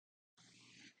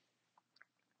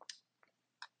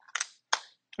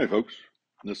Hey folks,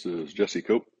 this is Jesse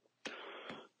Cope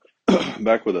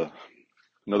back with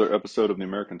another episode of the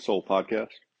American Soul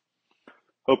Podcast.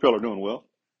 Hope y'all are doing well,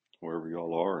 wherever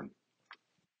y'all are and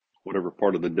whatever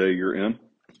part of the day you're in.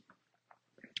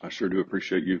 I sure do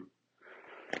appreciate you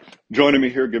joining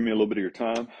me here, giving me a little bit of your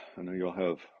time. I know y'all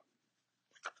have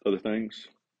other things,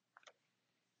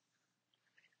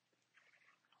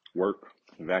 work,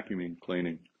 vacuuming,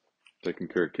 cleaning, taking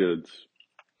care of kids,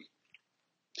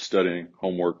 studying,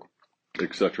 homework,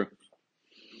 etc.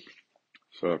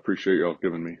 So I appreciate y'all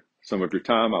giving me some of your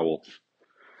time. I will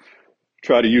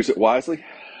try to use it wisely.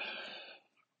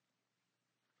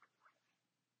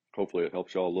 Hopefully it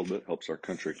helps y'all a little bit, helps our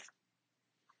country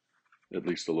at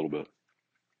least a little bit.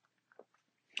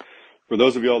 For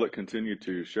those of y'all that continue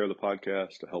to share the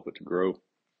podcast to help it to grow,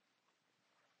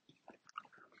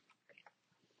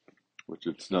 which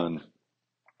it's done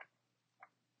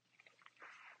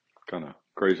kind of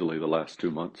crazily the last 2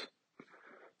 months,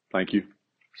 thank you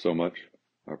so much.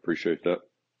 I appreciate that.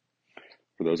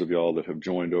 For those of y'all that have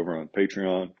joined over on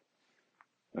Patreon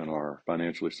and are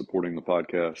financially supporting the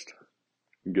podcast,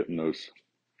 getting those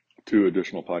 2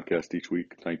 additional podcasts each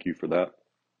week, thank you for that.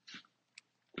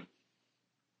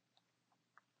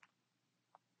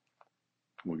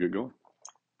 We'll get going.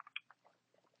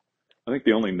 I think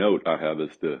the only note I have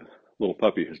is the little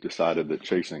puppy has decided that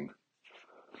chasing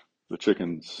the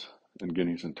chickens and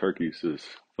guineas and turkeys is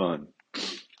fun.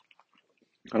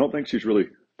 I don't think she's really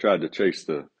tried to chase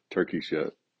the turkeys yet.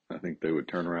 I think they would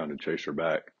turn around and chase her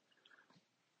back.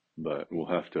 But we'll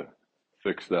have to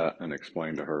fix that and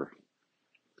explain to her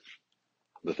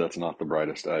that that's not the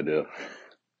brightest idea.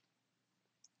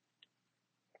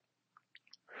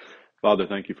 Father,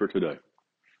 thank you for today.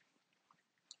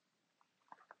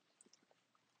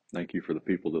 Thank you for the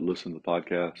people that listen to the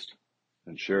podcast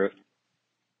and share it.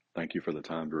 Thank you for the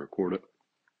time to record it.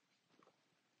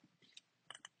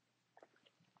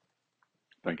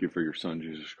 Thank you for your Son,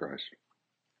 Jesus Christ.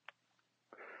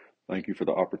 Thank you for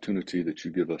the opportunity that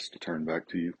you give us to turn back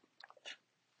to you,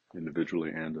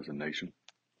 individually and as a nation.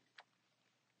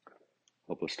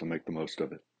 Help us to make the most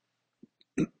of it.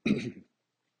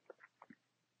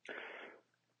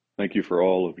 Thank you for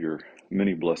all of your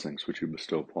many blessings which you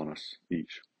bestow upon us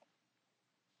each.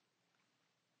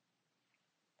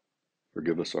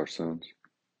 Forgive us our sins,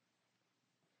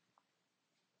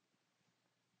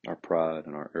 our pride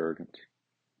and our arrogance,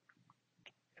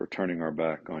 for turning our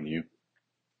back on you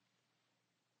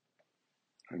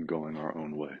and going our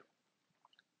own way.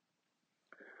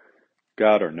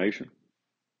 Guide our nation,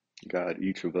 guide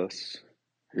each of us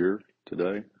here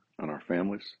today and our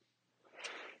families.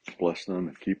 Bless them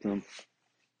and keep them.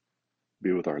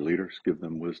 Be with our leaders, give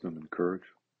them wisdom and courage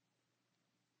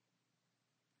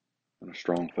and a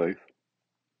strong faith.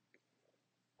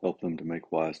 Help them to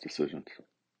make wise decisions.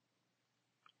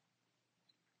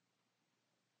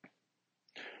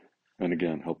 And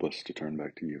again, help us to turn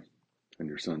back to you. In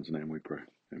your Son's name we pray.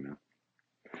 Amen.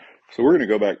 So we're going to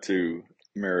go back to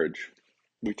marriage.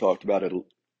 We talked about it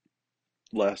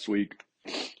last week,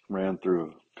 ran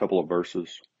through a couple of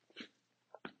verses.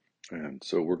 And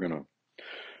so we're going to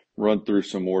run through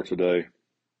some more today.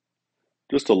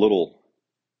 Just a little,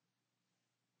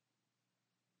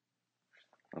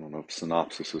 I don't know if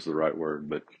synopsis is the right word,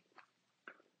 but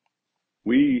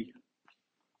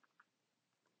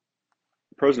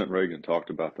President Reagan talked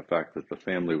about the fact that the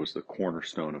family was the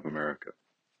cornerstone of America.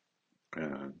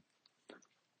 And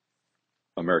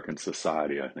American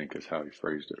society, I think, is how he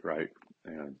phrased it, right?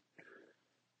 And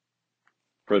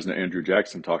President Andrew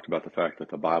Jackson talked about the fact that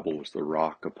the Bible was the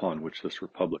rock upon which this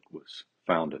republic was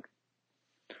founded.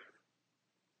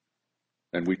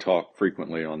 And we talk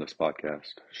frequently on this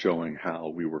podcast showing how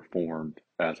we were formed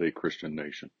as a Christian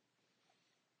nation,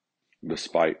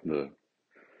 despite the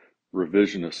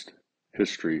revisionist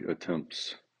history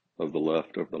attempts of the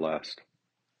left over the last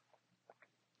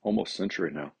almost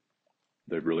century now.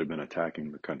 They've really been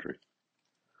attacking the country.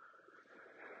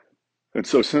 And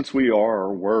so since we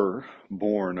were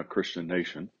born a Christian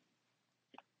nation,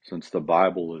 since the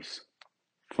Bible is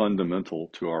fundamental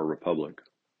to our republic,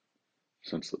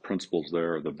 since the principles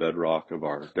there are the bedrock of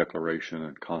our Declaration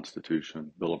and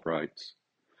Constitution, Bill of Rights,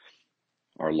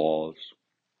 our laws,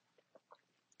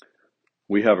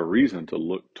 we have a reason to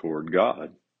look toward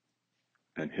God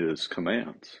and His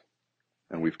commands.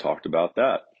 And we've talked about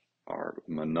that. A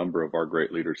number of our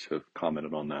great leaders have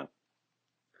commented on that.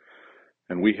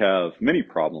 And we have many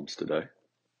problems today,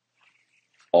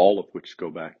 all of which go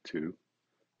back to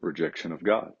rejection of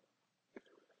God.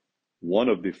 One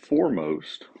of the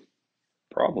foremost,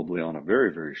 probably on a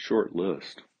very, very short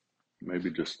list,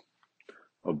 maybe just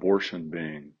abortion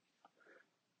being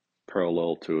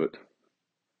parallel to it,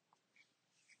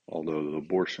 although the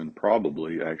abortion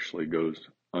probably actually goes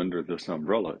under this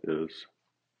umbrella, is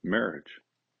marriage.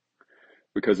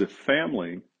 Because if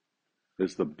family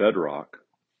is the bedrock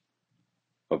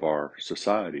of our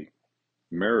society,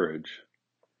 marriage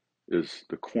is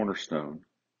the cornerstone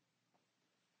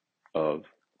of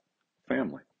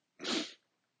family.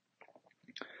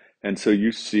 And so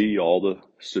you see all the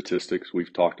statistics,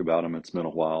 we've talked about them, it's been a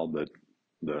while, but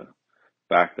the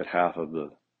fact that half of the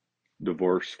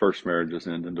first marriages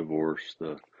end in divorce,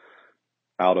 the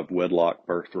out of wedlock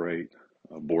birth rate,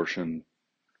 abortion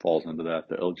falls into that,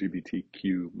 the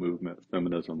LGBTQ movement,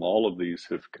 feminism, all of these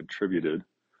have contributed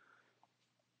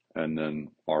and then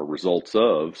are results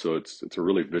of, so it's a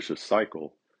really vicious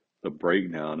cycle, the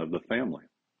breakdown of the family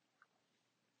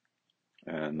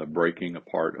and the breaking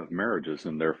apart of marriages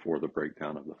and therefore the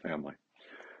breakdown of the family.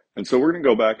 And so we're going to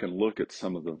go back and look at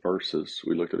some of the verses.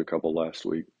 We looked at a couple last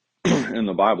week in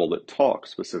the Bible that talk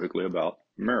specifically about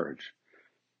marriage,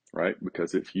 right?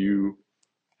 Because if you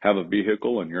have a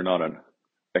vehicle and you're not an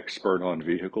expert on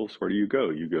vehicles, where do you go?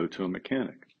 You go to a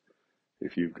mechanic.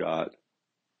 If you've got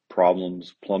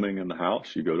problems plumbing in the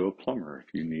house, you go to a plumber.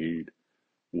 If you need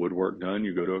woodwork done,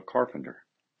 you go to a carpenter,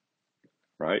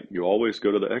 right? You always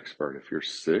go to the expert. If you're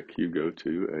sick, you go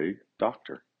to a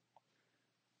doctor.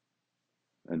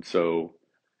 And so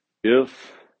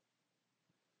if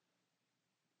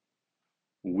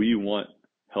we want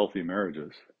healthy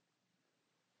marriages,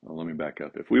 well, let me back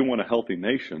up. If we want a healthy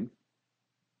nation,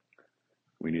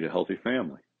 we need a healthy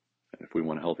family. And if we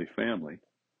want a healthy family,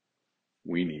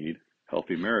 we need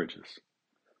healthy marriages.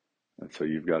 And so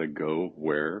you've got to go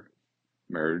where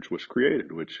marriage was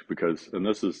created, and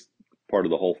this is part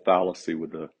of the whole fallacy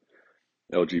with the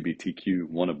LGBTQ,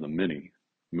 one of the many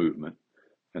movement,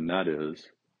 and that is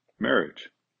marriage.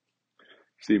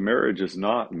 See, marriage is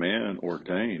not man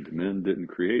ordained. Men didn't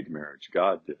create marriage,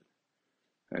 God did.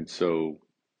 And so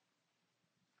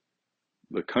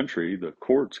the country, the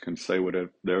courts can say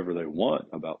whatever they want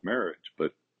about marriage,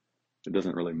 but it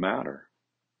doesn't really matter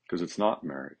because it's not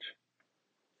marriage.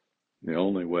 The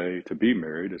only way to be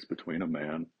married is between a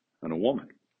man and a woman.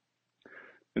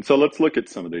 And so let's look at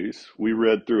some of these. We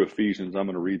read through Ephesians. I'm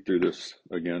going to read through this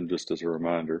again just as a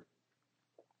reminder.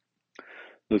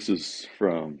 This is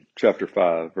from chapter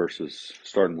 5,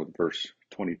 starting with verse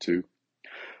 22.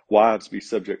 Wives, be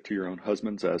subject to your own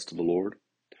husbands as to the Lord.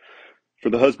 For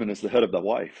the husband is the head of the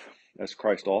wife, as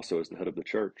Christ also is the head of the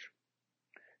church.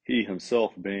 He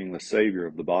himself being the Savior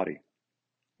of the body.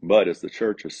 But as the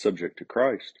church is subject to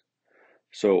Christ,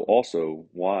 so also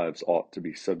wives ought to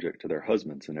be subject to their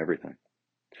husbands in everything.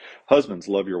 Husbands,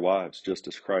 love your wives, just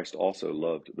as Christ also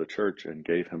loved the church and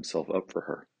gave himself up for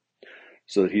her,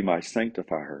 so that he might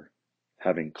sanctify her,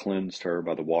 having cleansed her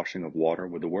by the washing of water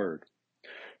with the word,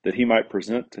 that he might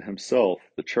present to himself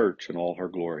the church in all her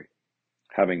glory,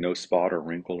 having no spot or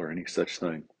wrinkle or any such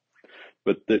thing,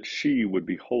 but that she would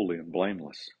be holy and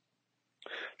blameless.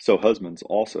 So husbands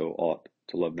also ought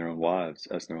to love their own wives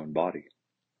as their own body.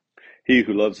 He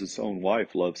who loves his own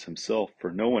wife loves himself,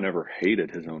 for no one ever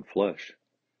hated his own flesh,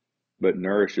 but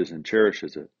nourishes and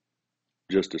cherishes it,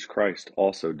 just as Christ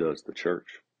also does the church,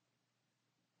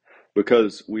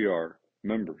 because we are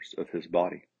members of his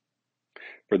body.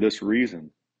 For this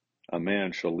reason, a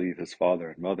man shall leave his father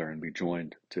and mother and be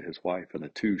joined to his wife, and the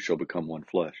two shall become one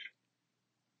flesh.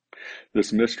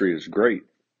 This mystery is great,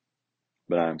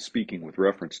 but I am speaking with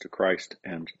reference to Christ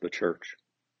and the church.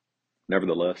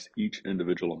 Nevertheless, each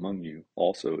individual among you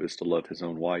also is to love his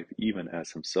own wife even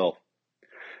as himself,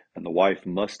 and the wife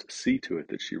must see to it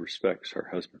that she respects her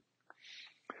husband.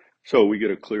 So we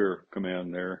get a clear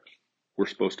command there. We're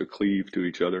supposed to cleave to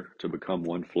each other to become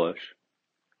one flesh.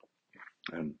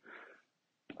 And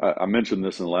I mentioned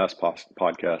this in the last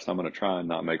podcast. I'm going to try and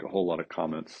not make a whole lot of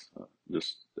comments,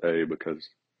 because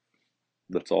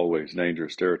that's always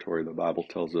dangerous territory. The Bible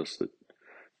tells us that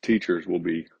teachers will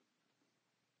be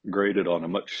graded on a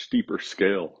much steeper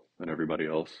scale than everybody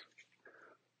else.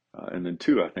 And then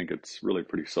two, I think it's really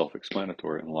pretty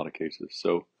self-explanatory in a lot of cases.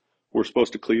 So we're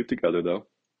supposed to cleave together though,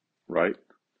 right?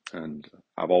 And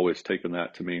I've always taken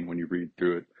that to mean when you read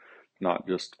through it, not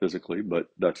just physically, but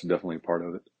that's definitely part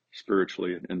of it,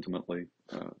 spiritually and intimately,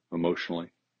 emotionally.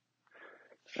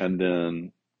 And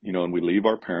then, and we leave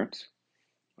our parents,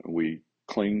 we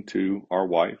cling to our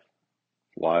wife.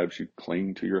 Wives, you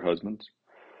cling to your husbands.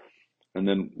 And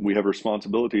then we have a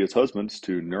responsibility as husbands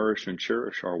to nourish and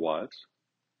cherish our wives,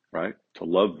 right? To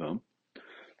love them.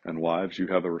 And wives, you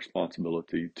have a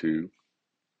responsibility to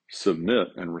submit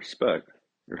and respect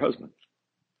your husband.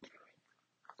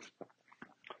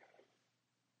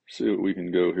 See what we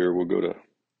can go here. We'll go to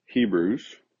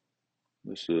Hebrews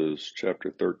This is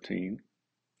chapter 13,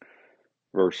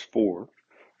 verse 4.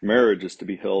 Marriage is to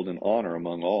be held in honor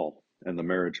among all, and the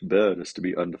marriage bed is to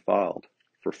be undefiled.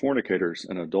 For fornicators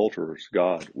and adulterers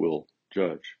God will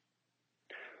judge.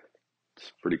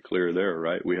 It's pretty clear there,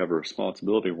 right? We have a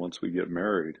responsibility once we get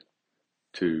married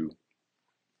to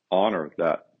honor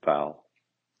that vow,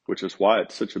 which is why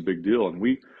it's such a big deal. And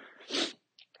we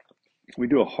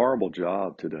do a horrible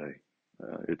job today,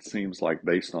 it seems like,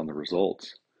 based on the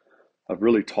results, of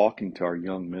really talking to our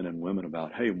young men and women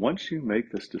about, hey, once you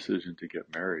make this decision to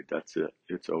get married, that's it.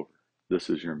 It's over. This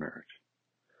is your marriage.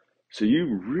 So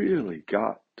you really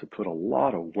got to put a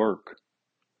lot of work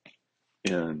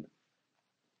into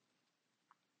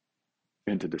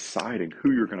deciding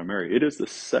who you're going to marry. It is the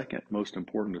second most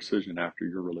important decision after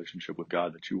your relationship with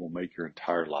God that you will make your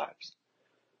entire lives.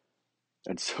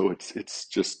 And so it's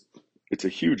a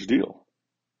huge deal.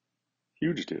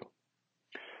 Huge deal.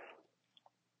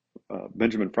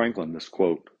 Benjamin Franklin, this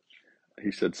quote,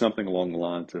 he said something along the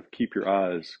lines of, keep your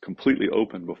eyes completely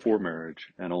open before marriage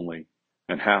and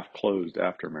half closed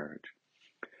after marriage.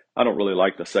 I don't really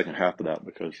like the second half of that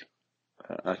because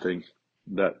I think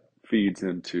that feeds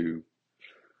into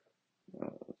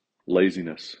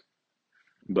laziness.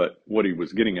 But what he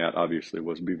was getting at, obviously,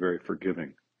 was be very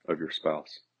forgiving of your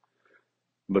spouse.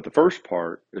 But the first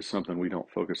part is something we don't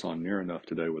focus on near enough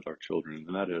today with our children,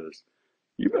 and that is,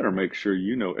 you better make sure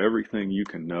you know everything you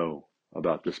can know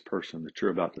about this person that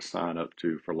you're about to sign up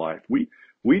to for life. We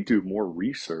do more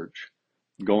research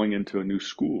going into a new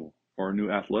school or a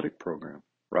new athletic program,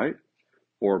 right?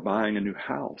 Or buying a new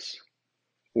house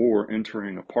or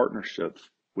entering a partnership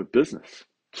with business.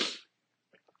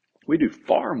 We do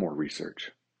far more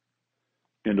research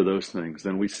into those things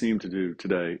than we seem to do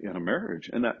today in a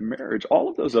marriage. And that marriage, all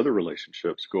of those other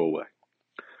relationships go away.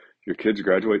 Your kids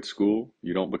graduate school,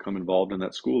 you don't become involved in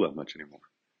that school that much anymore,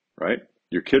 right?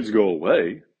 Your kids go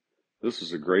away. This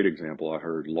is a great example I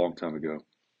heard a long time ago.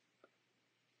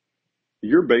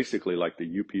 You're basically like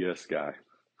the UPS guy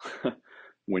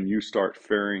when you start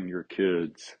ferrying your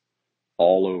kids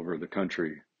all over the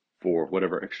country for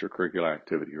whatever extracurricular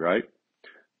activity, right?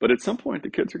 But at some point,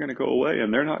 the kids are going to go away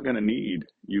and they're not going to need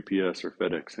UPS or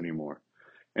FedEx anymore.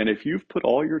 And if you've put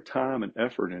all your time and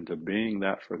effort into being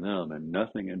that for them and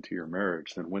nothing into your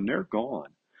marriage, then when they're gone,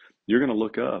 you're going to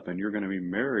look up and you're going to be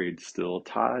married still,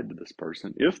 tied to this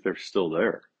person, if they're still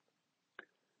there,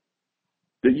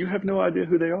 that you have no idea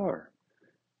who they are.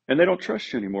 And they don't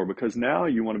trust you anymore because now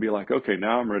you want to be like, okay,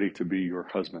 now I'm ready to be your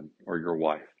husband or your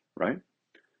wife, right?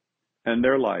 And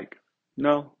they're like,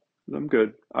 no, I'm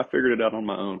good. I figured it out on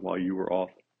my own while you were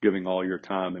off giving all your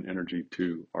time and energy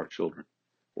to our children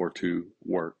or to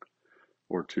work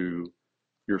or to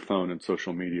your phone and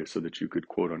social media so that you could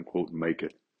quote unquote make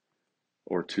it,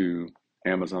 or to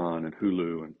Amazon and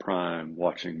Hulu and Prime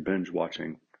binge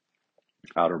watching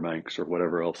Outer Banks or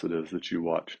whatever else it is that you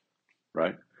watch,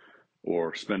 right?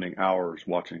 Or spending hours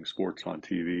watching sports on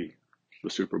TV, the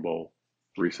Super Bowl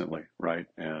recently, right?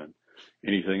 And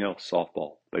anything else,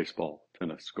 softball, baseball,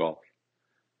 tennis, golf.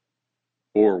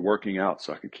 Or working out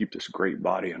so I could keep this great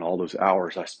body and all those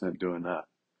hours I spent doing that.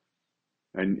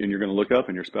 And you're going to look up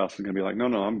and your spouse is going to be like, no,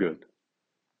 I'm good.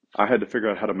 I had to figure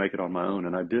out how to make it on my own,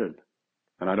 and I did.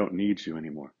 And I don't need you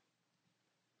anymore.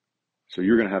 So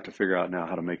you're going to have to figure out now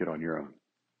how to make it on your own.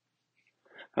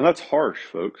 And that's harsh,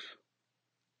 folks.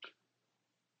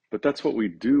 But that's what we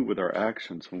do with our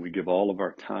actions when we give all of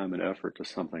our time and effort to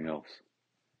something else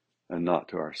and not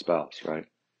to our spouse, right?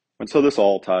 And so this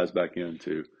all ties back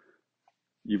into,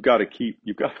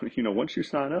 once you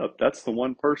sign up, that's the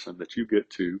one person that you get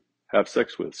to have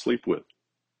sex with, sleep with,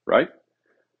 right?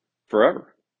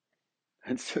 Forever.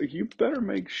 And so you better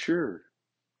make sure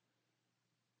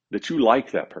that you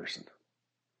like that person,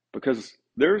 because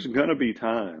there's going to be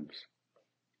times,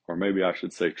 or maybe I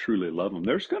should say truly love them,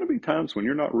 there's going to be times when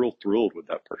you're not real thrilled with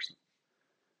that person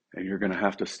and you're going to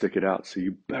have to stick it out. So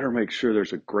you better make sure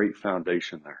there's a great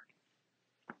foundation there.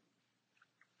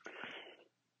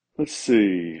 Let's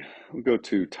see. We'll go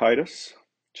to Titus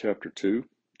chapter 2.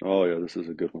 Oh yeah, this is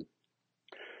a good one.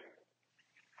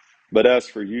 But as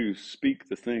for you, speak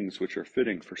the things which are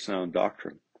fitting for sound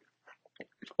doctrine.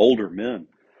 Older men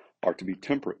are to be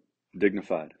temperate,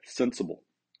 dignified, sensible,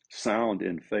 sound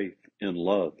in faith, in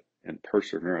love, and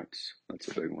perseverance. That's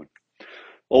a big one.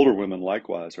 Older women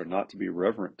likewise are not to be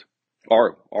reverent,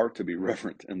 are to be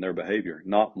reverent in their behavior,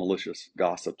 not malicious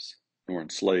gossips, nor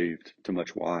enslaved to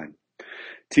much wine,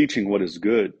 teaching what is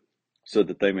good, so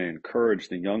that they may encourage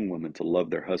the young women to love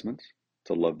their husbands,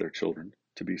 to love their children,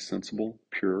 to be sensible,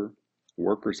 pure,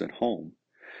 workers at home,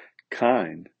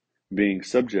 kind, being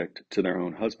subject to their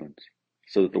own husbands,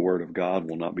 so that the word of God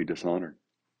will not be dishonored.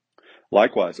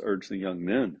 Likewise, urge the young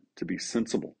men to be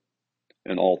sensible.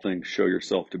 In all things, show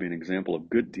yourself to be an example of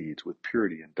good deeds with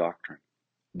purity and doctrine,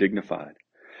 dignified,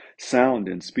 sound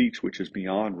in speech which is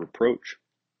beyond reproach,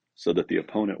 so that the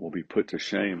opponent will be put to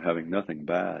shame, having nothing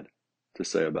bad to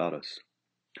say about us.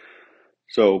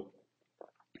 So,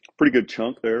 pretty good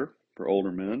chunk there for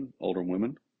older men, older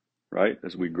women, right?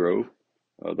 As we grow,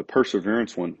 the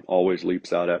perseverance one always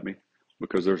leaps out at me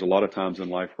because there's a lot of times in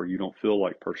life where you don't feel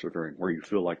like persevering, where you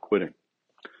feel like quitting.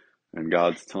 And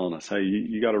God's telling us, hey,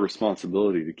 you got a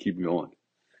responsibility to keep going,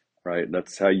 right?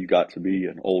 That's how you got to be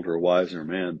an older, wiser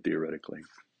man, theoretically.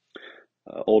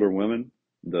 Older women,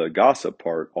 the gossip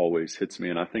part always hits me.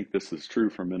 And I think this is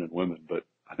true for men and women, but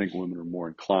I think women are more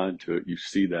inclined to it. You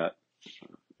see that.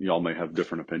 Y'all may have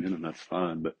different opinion, and that's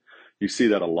fine. But you see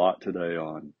that a lot today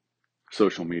on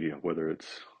social media, whether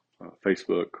it's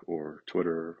Facebook or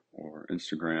Twitter or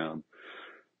Instagram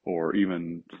or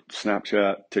even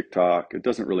Snapchat, TikTok. It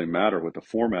doesn't really matter what the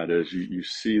format is. You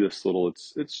see this little.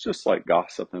 It's just like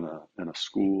gossip in a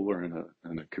school or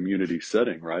in a community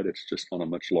setting, right? It's just on a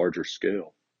much larger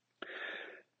scale.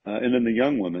 And then the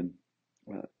young women,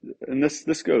 uh, and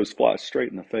this goes flat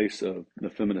straight in the face of the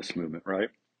feminist movement, right?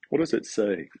 What does it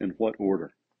say? In what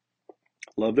order?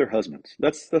 Love their husbands.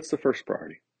 That's the first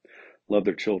priority. Love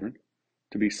their children,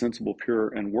 to be sensible, pure,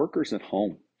 and workers at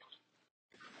home.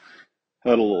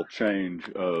 Had a little change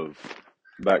of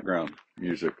background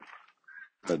music.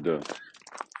 Had to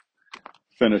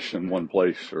finish in one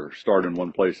place or start in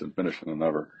one place and finish in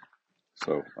another.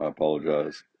 So I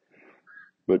apologize.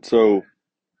 But so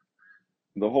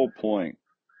the whole point,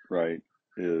 right,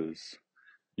 is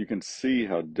you can see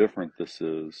how different this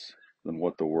is than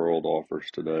what the world offers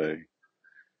today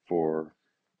for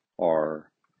our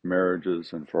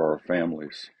marriages and for our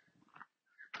families.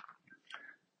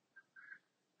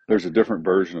 There's a different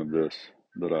version of this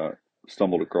that I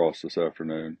stumbled across this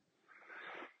afternoon.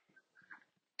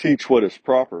 Teach what is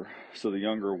proper, so the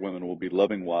younger women will be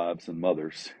loving wives and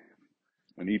mothers,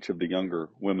 and each of the younger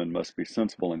women must be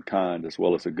sensible and kind, as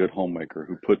well as a good homemaker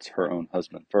who puts her own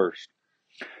husband first.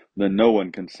 Then no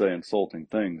one can say insulting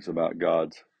things about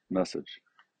God's message.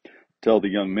 Tell the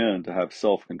young men to have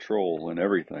self-control in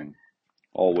everything.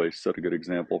 Always set a good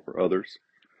example for others.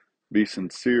 Be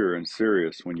sincere and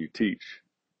serious when you teach.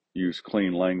 Use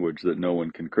clean language that no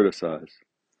one can criticize.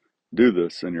 Do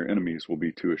this, and your enemies will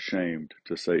be too ashamed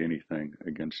to say anything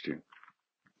against you.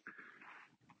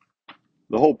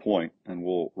 The whole point, and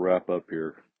we'll wrap up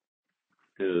here,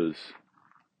 is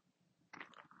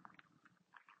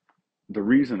the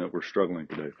reason that we're struggling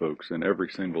today, folks, in every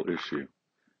single issue,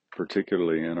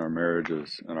 particularly in our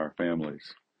marriages and our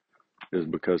families, is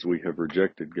because we have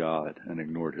rejected God and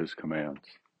ignored His commands.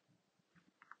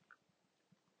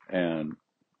 And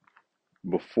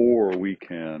before we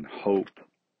can hope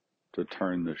to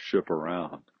turn this ship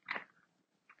around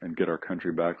and get our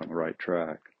country back on the right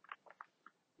track,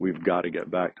 we've got to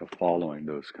get back to following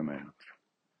those commands.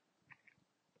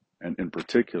 And in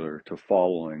particular, to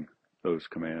following those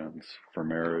commands for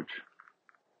marriage,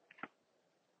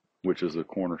 which is the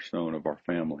cornerstone of our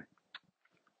family.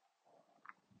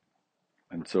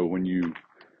 And so when you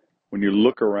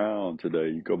look around today,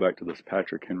 you go back to this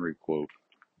Patrick Henry quote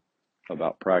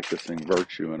about practicing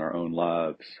virtue in our own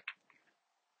lives,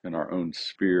 in our own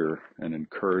sphere, and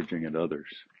encouraging in others.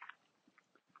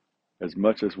 As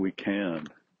much as we can,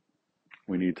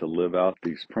 we need to live out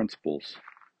these principles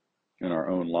in our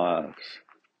own lives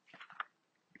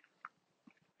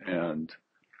and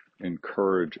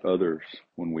encourage others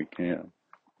when we can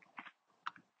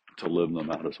to live them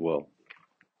out as well.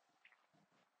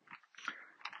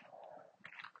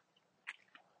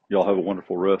 Y'all have a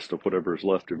wonderful rest of whatever is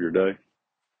left of your day.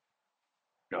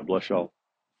 God bless y'all.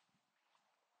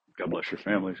 God bless your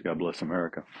families. God bless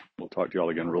America. We'll talk to y'all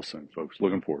again real soon, folks.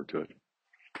 Looking forward to it.